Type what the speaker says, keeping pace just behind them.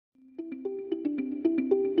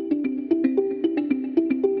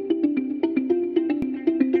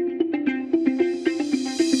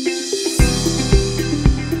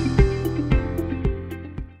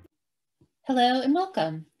Hello and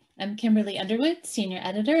welcome. I'm Kimberly Underwood, Senior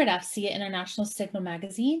Editor at AFCEA International Signal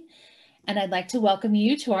Magazine, and I'd like to welcome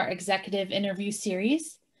you to our executive interview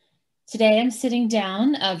series. Today I'm sitting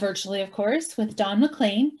down, virtually of course, with Don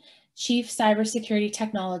Maclean, Chief Cybersecurity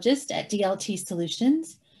Technologist at DLT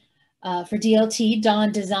Solutions. For DLT,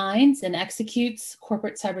 Don designs and executes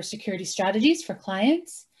corporate cybersecurity strategies for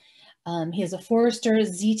clients. He is a Forrester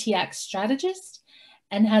ZTX strategist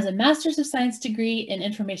and has a Master's of Science degree in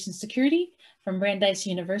Information Security from Brandeis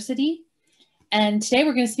University. And today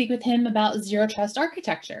we're going to speak with him about ZeroTrust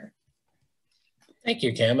architecture. Thank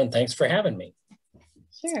you, Kim, and thanks for having me.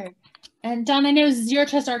 Sure. And Don, I know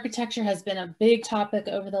ZeroTrust architecture has been a big topic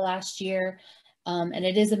over the last year, and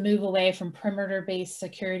it is a move away from perimeter-based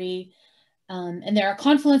security. And there are a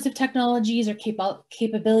confluence of technologies or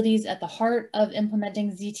capabilities at the heart of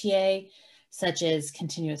implementing ZTA, such as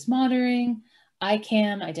continuous monitoring,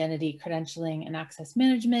 ICAM, identity credentialing and access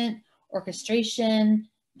management, orchestration,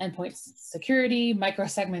 endpoint security,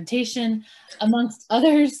 microsegmentation, amongst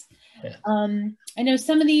others. Yeah. I know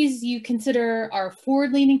some of these you consider are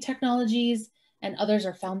forward-leaning technologies and others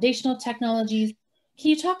are foundational technologies. Can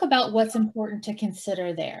you talk about what's important to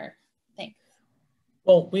consider there? Thanks.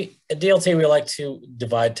 Well, at DLT, we like to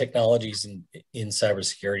divide technologies in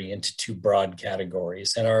cybersecurity into two broad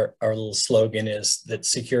categories. And our little slogan is that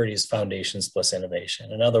security is foundations plus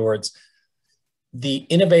innovation. In other words, the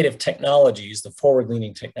innovative technologies, the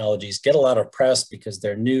forward-leaning technologies, get a lot of press because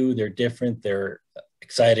they're new, they're different, they're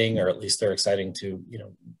exciting, or at least they're exciting to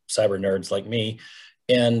cyber nerds like me.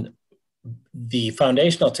 And the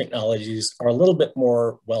foundational technologies are a little bit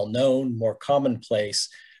more well-known, more commonplace.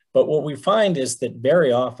 But what we find is that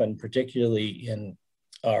very often, particularly in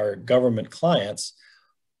our government clients,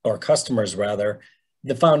 or customers rather,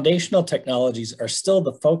 the foundational technologies are still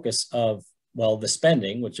the focus of, well, the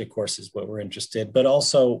spending, which of course is what we're interested in, but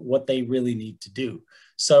also what they really need to do.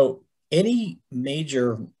 So any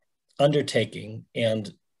major undertaking,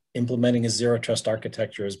 and implementing a zero-trust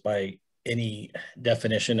architecture is by any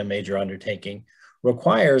definition a major undertaking,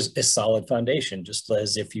 requires a solid foundation, just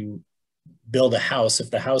as if you build a house.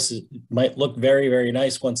 If the house might look very, very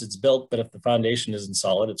nice once it's built, but if the foundation isn't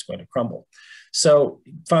solid, it's going to crumble. So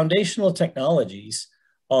foundational technologies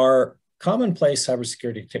are commonplace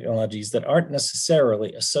cybersecurity technologies that aren't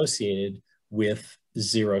necessarily associated with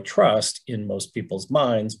zero trust in most people's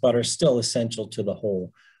minds, but are still essential to the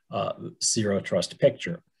whole zero trust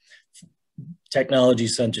picture.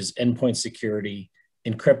 Technologies such as endpoint security,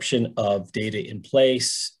 encryption of data in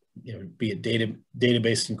place, be it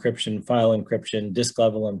database encryption, file encryption, disk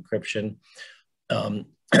level encryption.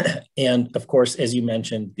 And of course, as you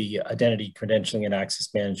mentioned, the identity credentialing and access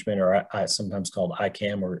management, or sometimes called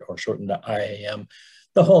ICAM or shortened to IAM.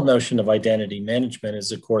 The whole notion of identity management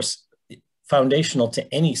is, of course, foundational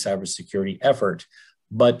to any cybersecurity effort,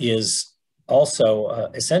 but is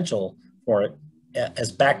also essential for it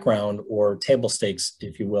as background or table stakes,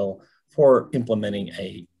 if you will, for implementing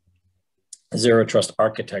a zero trust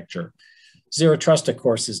architecture. Zero trust, of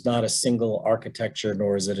course, is not a single architecture,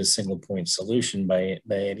 nor is it a single point solution by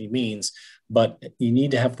any means, but you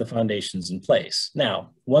need to have the foundations in place.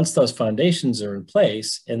 Now, once those foundations are in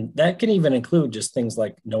place, and that can even include just things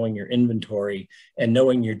like knowing your inventory and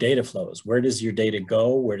knowing your data flows. Where does your data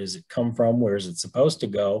go? Where does it come from? Where is it supposed to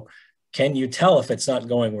go? Can you tell if it's not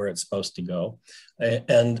going where it's supposed to go?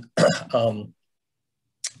 And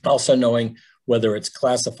also knowing whether it's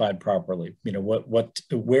classified properly.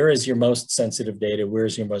 Where is your most sensitive data? Where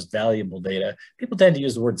is your most valuable data? People tend to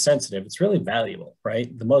use the word sensitive. It's really valuable,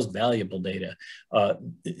 right? The most valuable data,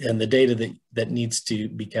 and the data that needs to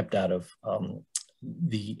be kept out of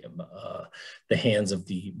the hands of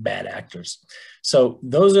the bad actors. So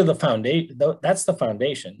those are the foundation. That's the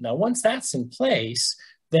foundation. Now, once that's in place,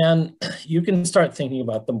 then you can start thinking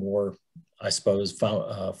about the more, I suppose,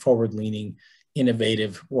 forward-leaning,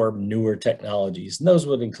 innovative or newer technologies. And those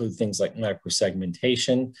would include things like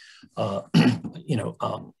microsegmentation,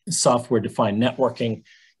 software-defined networking,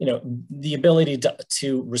 the ability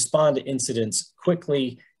to respond to incidents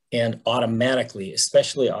quickly and automatically,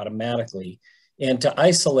 especially automatically, and to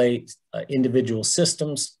isolate individual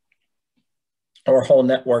systems or whole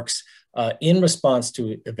networks in response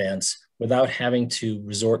to events without having to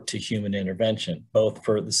resort to human intervention, both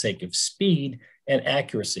for the sake of speed and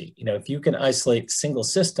accuracy. If you can isolate single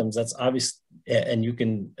systems, that's obvious, and you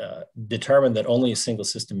can determine that only a single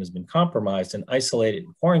system has been compromised and isolate it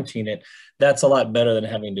and quarantine it, that's a lot better than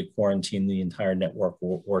having to quarantine the entire network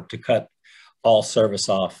or to cut all services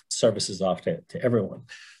off to everyone.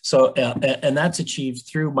 So, and that's achieved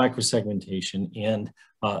through microsegmentation and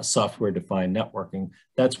software-defined networking.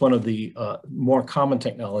 That's one of the more common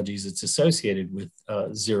technologies that's associated with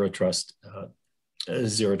zero trust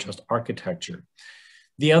architecture.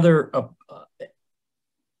 The other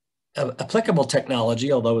applicable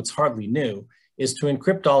technology, although it's hardly new, is to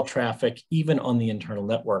encrypt all traffic, even on the internal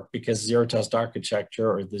network, because zero trust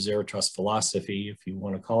architecture, or the zero trust philosophy, if you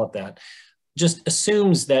want to call it that, just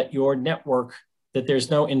assumes that your network, that there's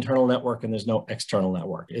no internal network and there's no external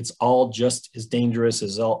network. It's all just as dangerous,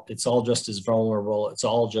 it's all just as vulnerable, it's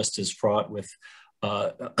all just as fraught with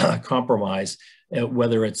compromise,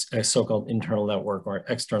 whether it's a so-called internal network or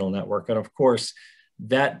external network. And of course,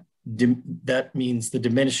 that means the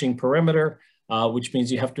diminishing perimeter, which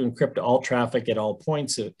means you have to encrypt all traffic at all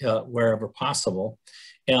points wherever possible.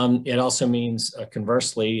 And it also means,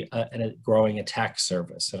 conversely, a growing attack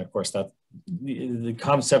surface. And of course, that the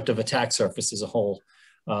concept of attack surface is a whole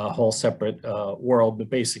separate world, but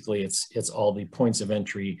basically it's all the points of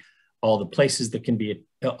entry, all the places that can be,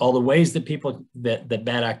 all the ways that that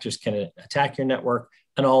bad actors can attack your network,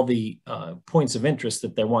 and all the points of interest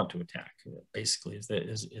that they want to attack, basically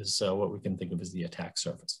is what we can think of as the attack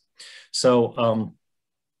surface. So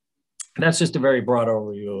that's just a very broad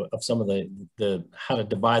overview of some of the how to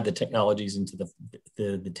divide the technologies into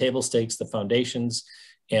the table stakes, the foundations,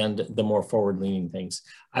 and the more forward-leaning things.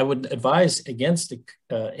 I would advise against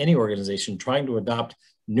any organization trying to adopt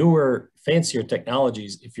newer, fancier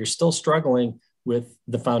technologies if you're still struggling with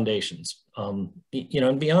the foundations. You know,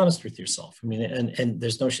 and be honest with yourself. I mean, and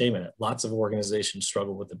there's no shame in it. Lots of organizations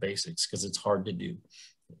struggle with the basics because it's hard to do.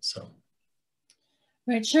 So.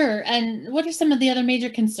 Right, sure. And what are some of the other major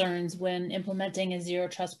concerns when implementing a zero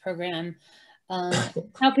trust program?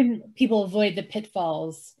 How can people avoid the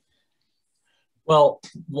pitfalls? Well,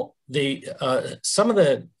 some of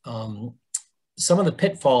the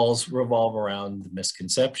pitfalls revolve around the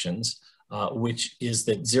misconceptions, which is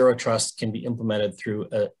that zero trust can be implemented through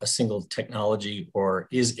a single technology or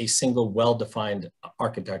is a single well-defined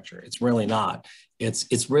architecture. It's really not.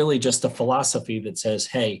 It's really just a philosophy that says,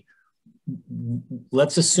 hey,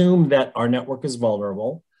 let's assume that our network is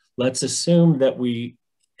vulnerable. Let's assume that we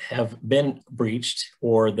have been breached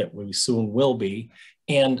or that we soon will be,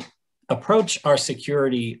 and approach our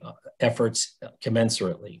security efforts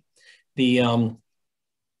commensurately. The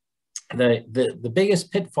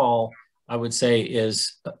biggest pitfall, I would say,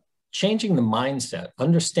 is changing the mindset,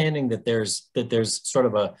 understanding that there's sort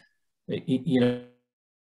of a, you know,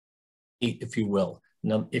 if you will.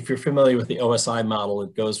 Now, if you're familiar with the OSI model,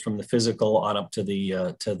 it goes from the physical on up to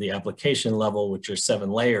the application level, which are 7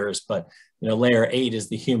 layers. But you know, layer 8 is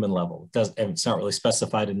the human level. It's not really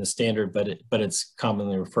specified in the standard, but it's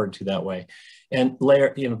commonly referred to that way. And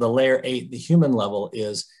the layer 8, the human level,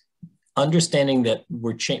 is understanding that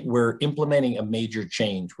we're implementing a major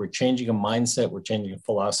change. We're changing a mindset. We're changing a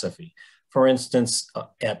philosophy. For instance,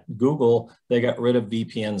 at Google, they got rid of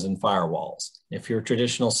VPNs and firewalls. If you're a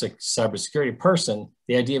traditional cybersecurity person,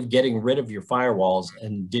 the idea of getting rid of your firewalls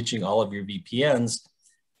and ditching all of your VPNs,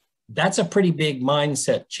 that's a pretty big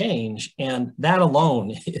mindset change. And that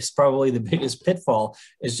alone is probably the biggest pitfall,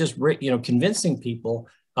 is just, you know, convincing people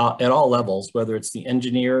at all levels, whether it's the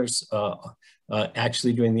engineers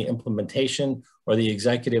actually doing the implementation or the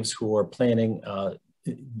executives who are planning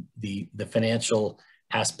the financial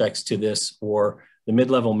aspects to this, or the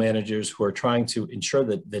mid-level managers who are trying to ensure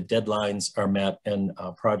that the deadlines are met and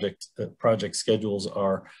project schedules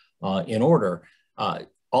are in order.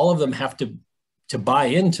 All of them have to buy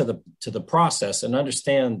into the process and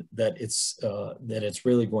understand that it's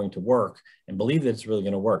really going to work, and believe that it's really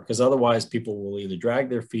going to work, because otherwise people will either drag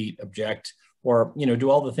their feet, object, or, you know, do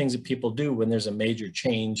all the things that people do when there's a major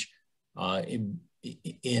change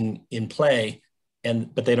in play.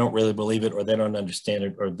 But they don't really believe it, or they don't understand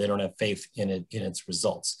it, or they don't have faith in it, in its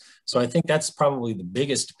results. So I think that's probably the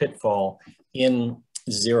biggest pitfall in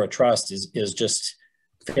zero trust, is just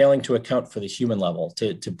failing to account for the human level,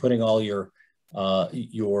 to putting all your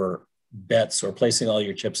bets or placing all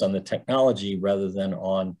your chips on the technology rather than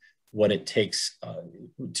on what it takes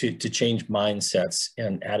to change mindsets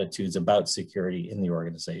and attitudes about security in the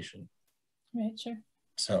organization. Right, sure.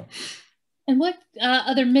 So. And what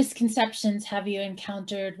other misconceptions have you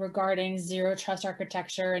encountered regarding zero trust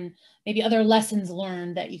architecture, and maybe other lessons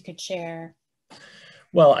learned that you could share?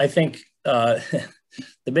 Well, I think the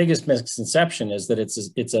biggest misconception is that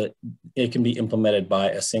it can be implemented by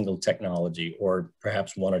a single technology, or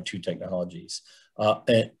perhaps 1 or 2 technologies.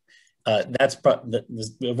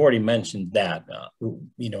 I've already mentioned that.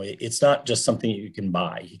 It's not just something you can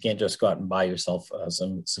buy. You can't just go out and buy yourself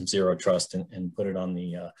some ZeroTrust and put it on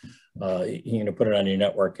put it on your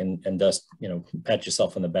network and just pat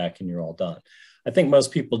yourself on the back and you're all done. I think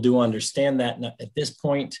most people do understand that at this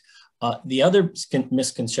point. The other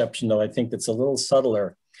misconception, though, I think that's a little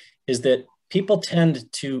subtler, is that people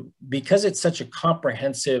tend to, because it's such a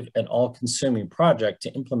comprehensive and all-consuming project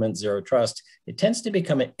to implement ZeroTrust, it tends to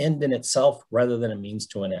become an end in itself rather than a means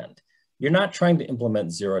to an end. You're not trying to implement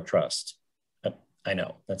ZeroTrust. I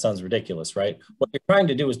know, that sounds ridiculous, right? What you're trying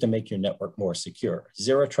to do is to make your network more secure.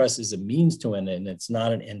 ZeroTrust is a means to an end, it's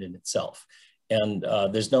not an end in itself. And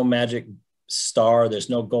there's no magic star, there's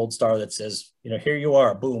no gold star that says, here you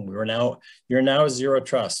are, boom, you're now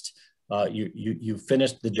ZeroTrust. You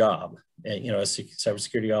finished the job. As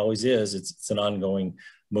cybersecurity always is, it's an ongoing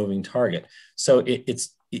moving target. So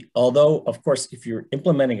although, of course, if you're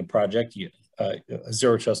implementing a project, a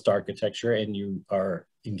ZeroTrust architecture, and you are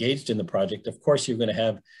engaged in the project, of course, you're going to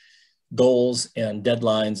have goals and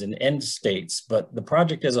deadlines and end states, but the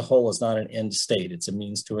project as a whole is not an end state, it's a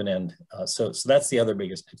means to an end. So that's the other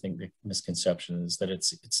biggest, I think, misconception, is that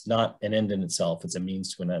it's not an end in itself, it's a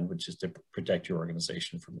means to an end, which is to protect your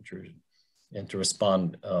organization from intrusion and to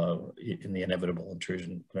respond in the inevitable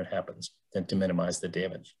intrusion when it happens, and to minimize the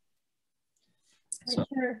damage. So.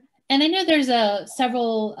 Sure. And I know there's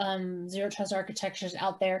several ZeroTrust architectures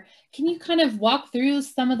out there. Can you kind of walk through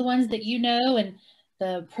some of the ones that you know and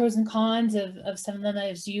the pros and cons of some of them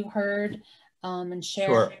as you heard, and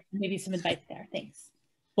share maybe some advice there? Thanks.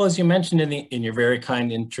 Well, as you mentioned in your very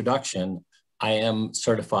kind introduction, I am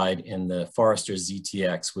certified in the Forrester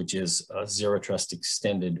ZTX, which is a ZeroTrust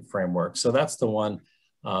extended framework. So that's the one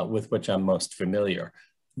with which I'm most familiar.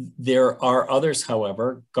 There are others,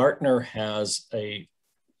 however. Gartner has a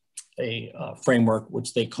framework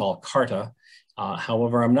which they call Carta.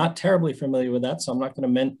 However, I'm not terribly familiar with that, so I'm not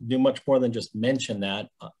going to do much more than just mention that.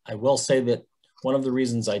 I will say that one of the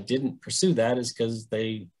reasons I didn't pursue that is because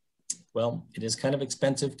it is kind of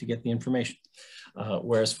expensive to get the information.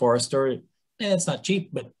 Whereas Forrester, it's not cheap,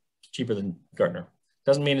 but cheaper than Gartner.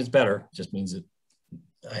 Doesn't mean it's better, it just means that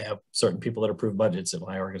I have certain people that approve budgets at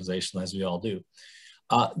my organization, as we all do.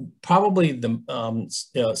 Probably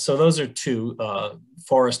so those are two,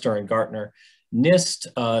 Forrester and Gartner. NIST,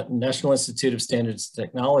 National Institute of Standards and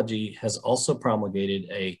Technology, has also promulgated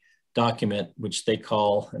a document which they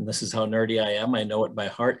call, and this is how nerdy I am, I know it by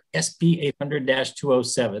heart, SP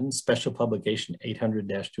 800-207, Special Publication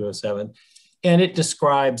 800-207, and it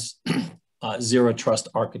describes ZeroTrust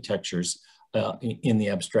architectures in the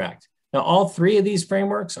abstract. Now, all three of these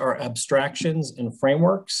frameworks are abstractions and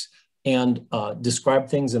frameworks and describe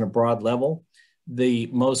things in a broad level. The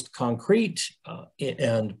most concrete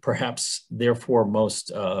and perhaps therefore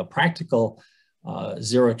most practical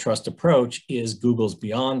ZeroTrust approach is Google's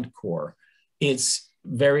Beyond Core. It's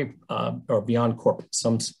very, or Beyond Corp.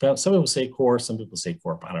 Some people say Core, some people say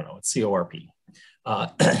Corp. I don't know, it's C-O-R-P.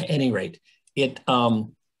 At any rate, that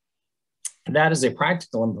is a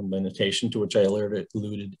practical implementation to which I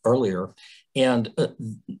alluded earlier. And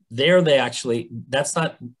there that's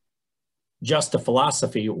not just a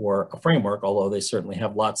philosophy or a framework, although they certainly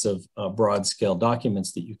have lots of broad scale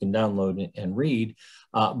documents that you can download and read,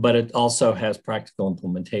 but it also has practical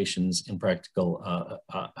implementations and practical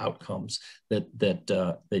outcomes that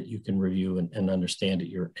you can review and understand at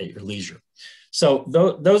your leisure. So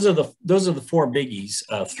those are the four biggies.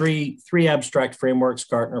 Three abstract frameworks: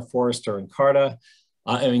 Gartner, Forrester, and Carta.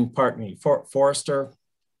 Forrester,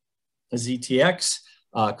 ZTX,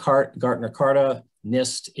 Gartner, Carta,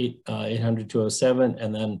 NIST 800-207,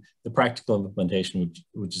 and then the practical implementation,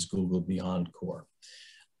 which is Google Beyond Core.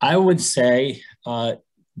 I would say,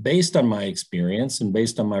 based on my experience and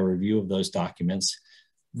based on my review of those documents,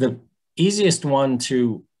 the easiest one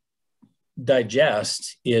to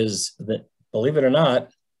digest is that, believe it or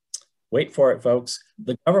not, wait for it, folks,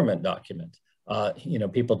 the government document.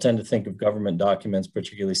 People tend to think of government documents,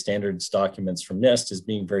 particularly standards documents from NIST, as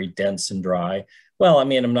being very dense and dry. Well, I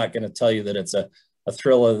mean, I'm not going to tell you that it's a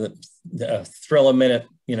thrill a minute,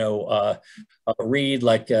 read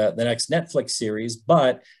like the next Netflix series,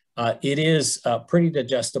 but it is pretty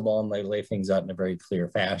digestible, and they lay things out in a very clear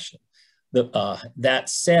fashion. That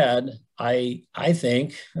said, I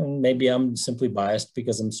think, and maybe I'm simply biased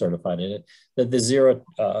because I'm certified in it, that the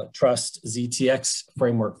ZeroTrust ZTX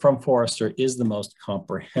framework from Forrester is the most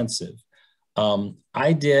comprehensive.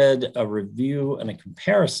 I did a review and a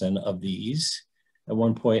comparison of these at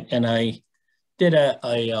one point, and I did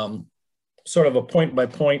a sort of a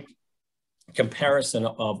point-by-point comparison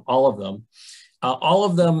of all of them. All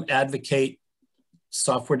of them advocate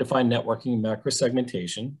software-defined networking and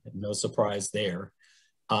macro-segmentation, no surprise there.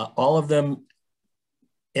 All of them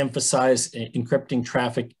emphasize encrypting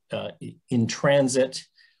traffic in transit.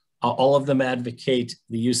 All of them advocate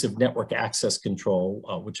the use of network access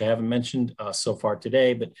control, which I haven't mentioned so far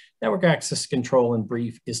today, but network access control in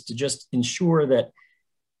brief is to just ensure that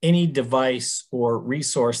any device or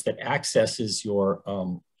resource that accesses your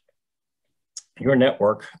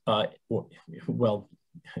network, well,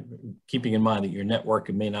 keeping in mind that your network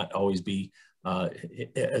may not always be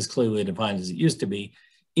as clearly defined as it used to be,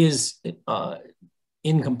 is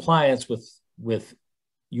in compliance with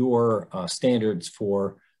your standards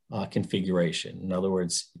for configuration. In other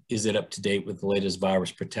words, is it up to date with the latest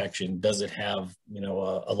virus protection? Does it have,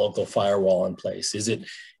 a local firewall in place? Is it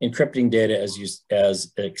encrypting data as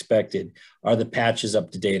expected? Are the patches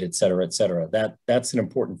up to date, et cetera, et cetera? That's an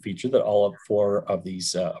important feature that all 4 of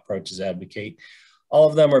these approaches advocate. All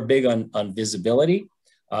of them are big on visibility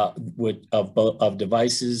of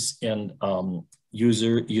devices and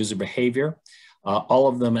user behavior. All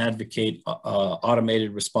of them advocate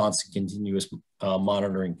automated response and continuous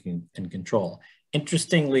monitoring and control.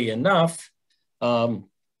 Interestingly enough,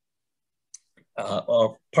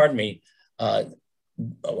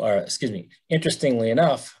 interestingly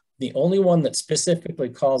enough, the only one that specifically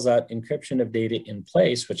calls out encryption of data in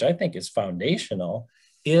place, which I think is foundational,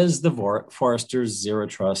 is the Forrester's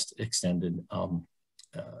ZeroTrust extended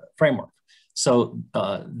framework. So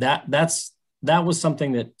that was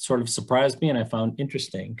something that sort of surprised me and I found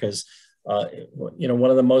interesting because,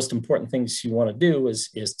 one of the most important things you want to do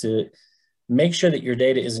is to make sure that your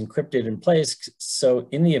data is encrypted in place. So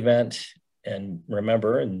in the event, and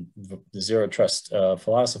remember, in the Zero Trust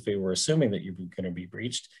philosophy, we're assuming that you're going to be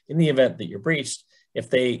breached. In the event that you're breached,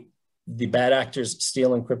 if the bad actors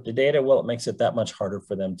steal encrypted data, well, it makes it that much harder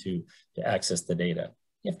for them to access the data.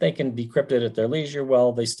 If they can decrypt it at their leisure,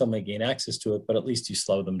 well, they still may gain access to it, but at least you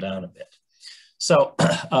slow them down a bit. So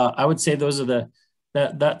I would say those are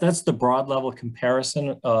that's the broad level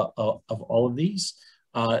comparison of all of these.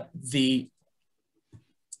 The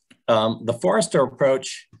Forrester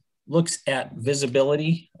approach looks at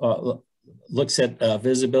visibility,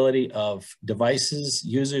 visibility of devices,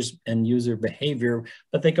 users, and user behavior,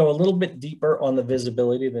 but they go a little bit deeper on the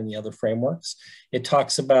visibility than the other frameworks. It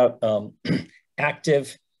talks about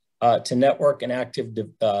active to network and active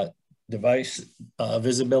device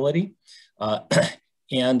visibility.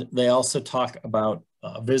 And they also talk about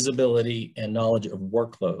visibility and knowledge of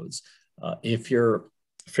workloads. If you're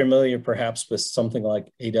familiar perhaps with something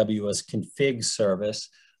like AWS config service,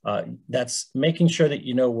 that's making sure that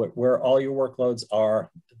you know where all your workloads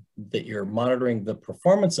are, that you're monitoring the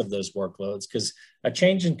performance of those workloads, because a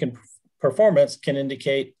change in performance can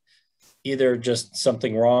indicate either just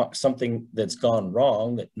something wrong, something that's gone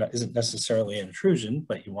wrong that isn't necessarily an intrusion,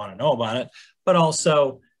 but you want to know about it, but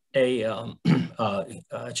also a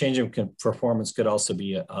change in performance could also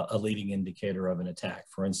be a leading indicator of an attack.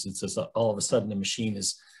 For instance, if all of a sudden the machine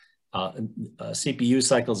is CPU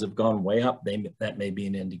cycles have gone way up, that may be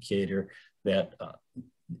an indicator that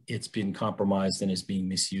it's been compromised and is being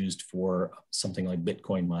misused for something like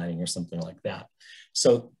Bitcoin mining or something like that.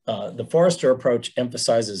 So the Forrester approach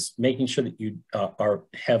emphasizes making sure that you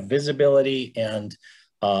have visibility and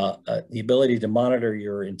the ability to monitor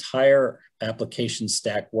your entire application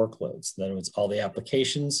stack workloads. In other words, all the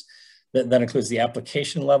applications, that includes the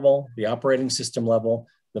application level, the operating system level,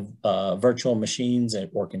 the virtual machines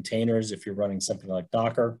or containers if you're running something like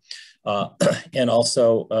Docker, and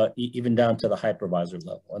also even down to the hypervisor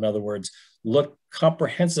level. In other words, look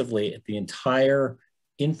comprehensively at the entire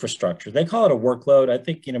infrastructure. They call it a workload. I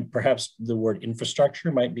think perhaps the word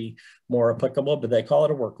infrastructure might be more applicable, but they call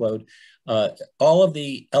it a workload. All of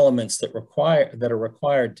the elements that are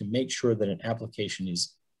required to make sure that an application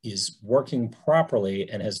is working properly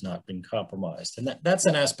and has not been compromised. And that's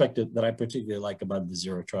an aspect that I particularly like about the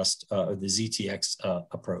Zero Trust or the ZTX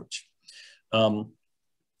approach.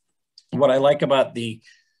 What I like about the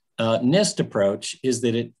NIST approach is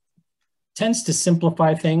that it tends to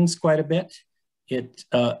simplify things quite a bit. It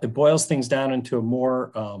boils things down into a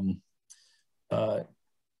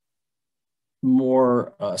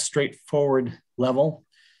more straightforward level.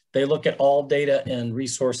 They look at all data and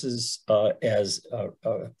resources they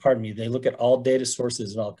look at all data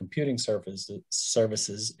sources and all computing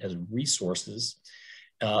services as resources.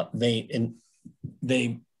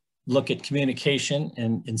 They look at communication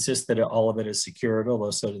and insist that all of it is secured,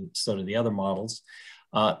 although so do the other models.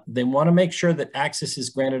 They want to make sure that access is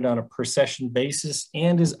granted on a per session basis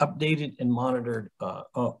and is updated and monitored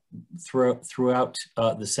throughout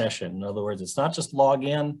the session. In other words, it's not just log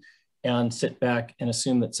in and sit back and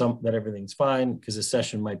assume that everything's fine because the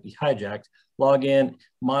session might be hijacked. Log in,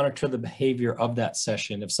 monitor the behavior of that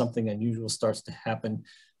session. If something unusual starts to happen,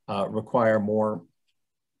 require more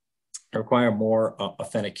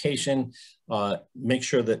authentication. Make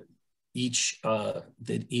sure that each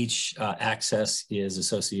access is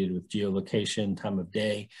associated with geolocation, time of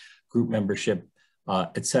day, group membership,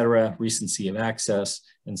 etc., recency of access,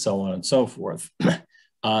 and so on and so forth.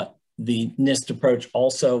 The NIST approach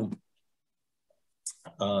also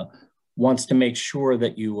wants to make sure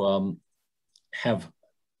that you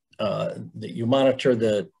that you monitor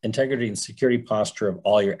the integrity and security posture of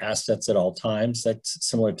all your assets at all times. That's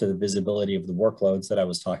similar to the visibility of the workloads that I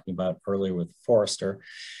was talking about earlier with Forrester,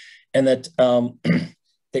 and that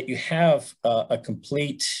that you have a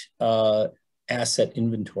complete asset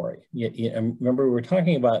inventory. Remember, we were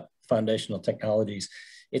talking about foundational technologies.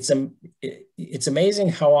 It's amazing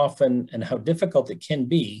how often and how difficult it can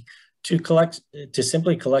be to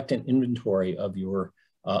simply collect an inventory of your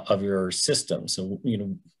system. So,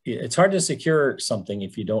 it's hard to secure something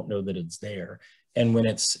if you don't know that it's there. And when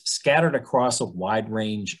it's scattered across a wide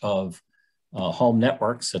range of home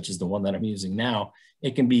networks, such as the one that I'm using now,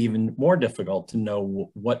 it can be even more difficult to know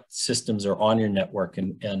what systems are on your network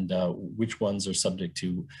and which ones are subject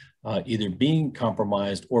to either being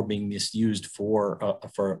compromised or being misused for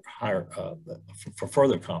further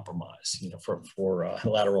compromise, for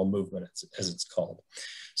lateral movement, as it's called.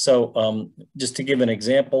 So just to give an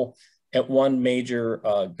example, at one major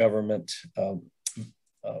government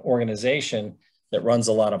organization that runs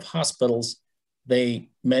a lot of hospitals, they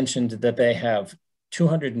mentioned that they have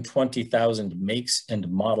 220,000 makes and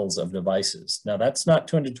models of devices. Now, that's not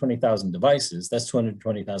 220,000 devices, that's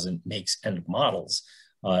 220,000 makes and models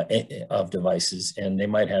of devices. And they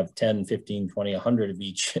might have 10, 15, 20, 100 of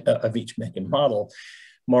each make and model.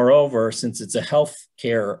 Moreover, since it's a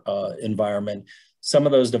healthcare environment, some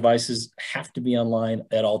of those devices have to be online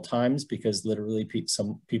at all times because literally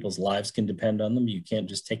some people's lives can depend on them. You can't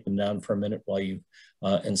just take them down for a minute while you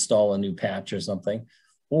install a new patch or something,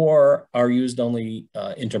 or are used only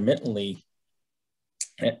intermittently,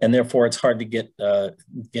 and therefore it's hard to get an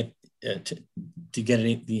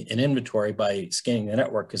inventory by scanning the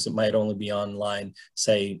network because it might only be online,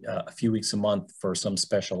 say, a few weeks a month for some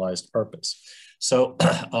specialized purpose. So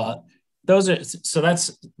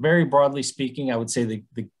that's very broadly speaking. I would say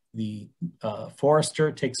the Forrester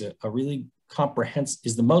takes a really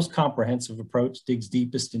is the most comprehensive approach, digs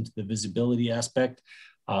deepest into the visibility aspect,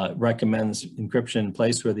 recommends encryption in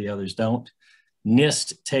place where the others don't.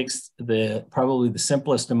 NIST takes probably the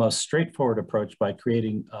simplest and most straightforward approach by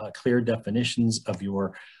creating clear definitions of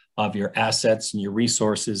your assets and your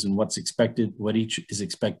resources and what each is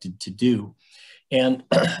expected to do. And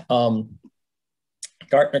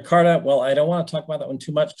Gartner Carta, well, I don't want to talk about that one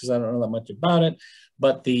too much because I don't know that much about it,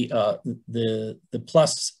 but the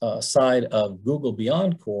plus side of Google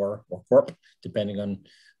Beyond Core, or Corp, depending on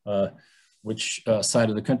which side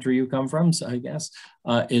of the country you come from, so I guess,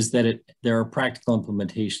 is that there are practical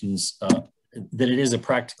implementations, that it is a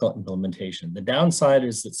practical implementation. The downside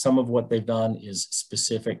is that some of what they've done is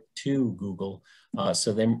specific to Google,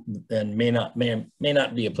 so they then may not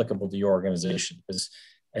be applicable to your organization, because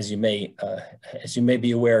as you may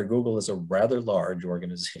be aware, Google is a rather large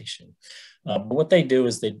organization. But what they do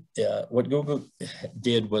is what Google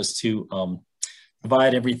did was to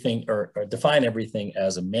divide everything or define everything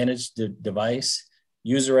as a managed device,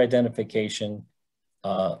 user identification,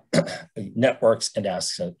 networks, and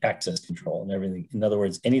access control and everything. In other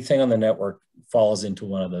words, anything on the network falls into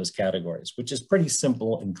one of those categories, which is pretty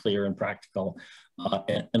simple and clear and practical,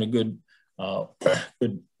 and a good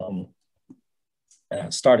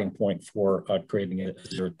starting point for creating a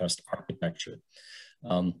zero-trust architecture.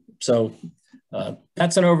 So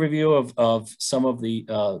that's an overview of some of the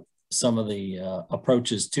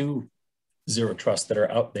approaches to zero trust that are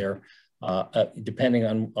out there.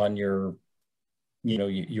 Depending on your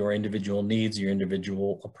individual needs, your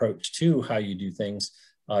individual approach to how you do things,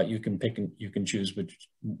 you can choose the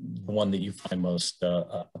one that you find most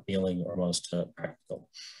appealing or most practical.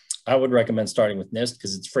 I would recommend starting with NIST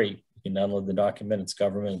because it's free. You can download the document. It's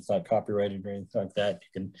government. It's not copyrighted or anything like that.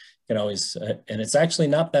 You can always, and it's actually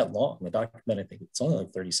not that long. The document, I think it's only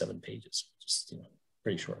like 37 pages, just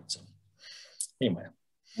pretty short. So anyway.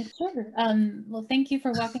 Sure. Well, thank you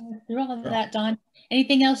for walking us through all of that, Don.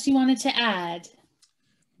 Anything else you wanted to add?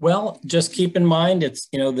 Well, just keep in mind, it's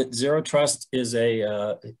that zero trust is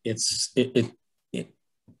it's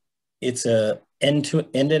a end to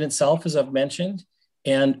end in itself, as I've mentioned,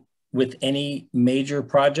 and with any major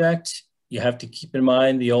project, you have to keep in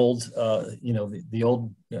mind the old, the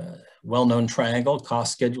old well-known triangle: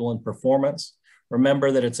 cost, schedule, and performance.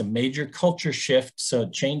 Remember that it's a major culture shift, so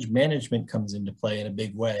change management comes into play in a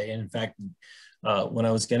big way. And in fact, when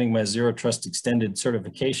I was getting my ZeroTrust extended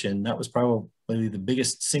certification, that was probably the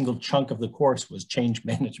biggest single chunk of the course was change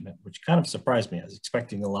management, which kind of surprised me. I was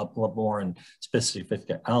expecting a lot more in specific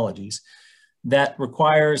technologies. That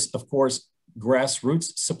requires, of course,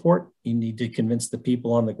 grassroots support. You need to convince the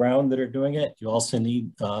people on the ground that are doing it. You also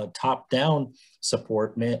need top-down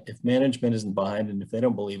support. If management isn't behind and if they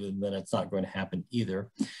don't believe it, then it's not going to happen either.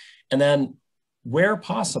 And then where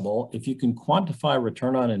possible, if you can quantify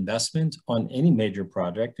return on investment on any major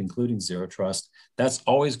project, including ZeroTrust, that's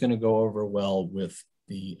always going to go over well with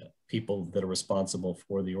the people that are responsible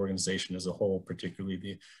for the organization as a whole,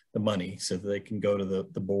 particularly the money, so that they can go to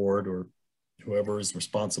the board or whoever is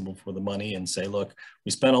responsible for the money and say, look,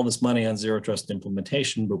 we spent all this money on ZeroTrust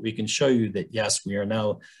implementation, but we can show you that, yes, we are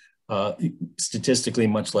now statistically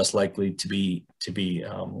much less likely to be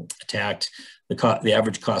attacked. The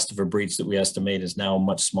average cost of a breach that we estimate is now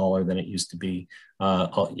much smaller than it used to be.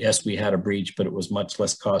 Yes, we had a breach, but it was much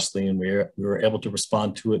less costly, and we were able to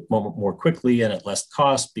respond to it more quickly and at less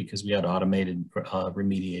cost because we had automated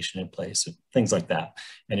remediation in place, things like that.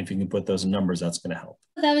 And if you can put those in numbers, that's going to help.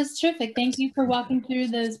 That was terrific. Thank you for walking through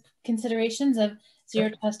those considerations of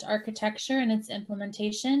ZeroTrust architecture and its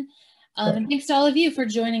implementation. And thanks to all of you for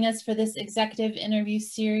joining us for this executive interview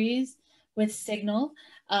series with Signal.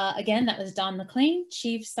 Again, that was Don Maclean,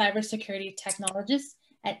 Chief Cybersecurity Technologist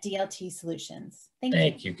at DLT Solutions. Thank you.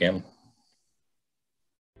 Thank you, Kim.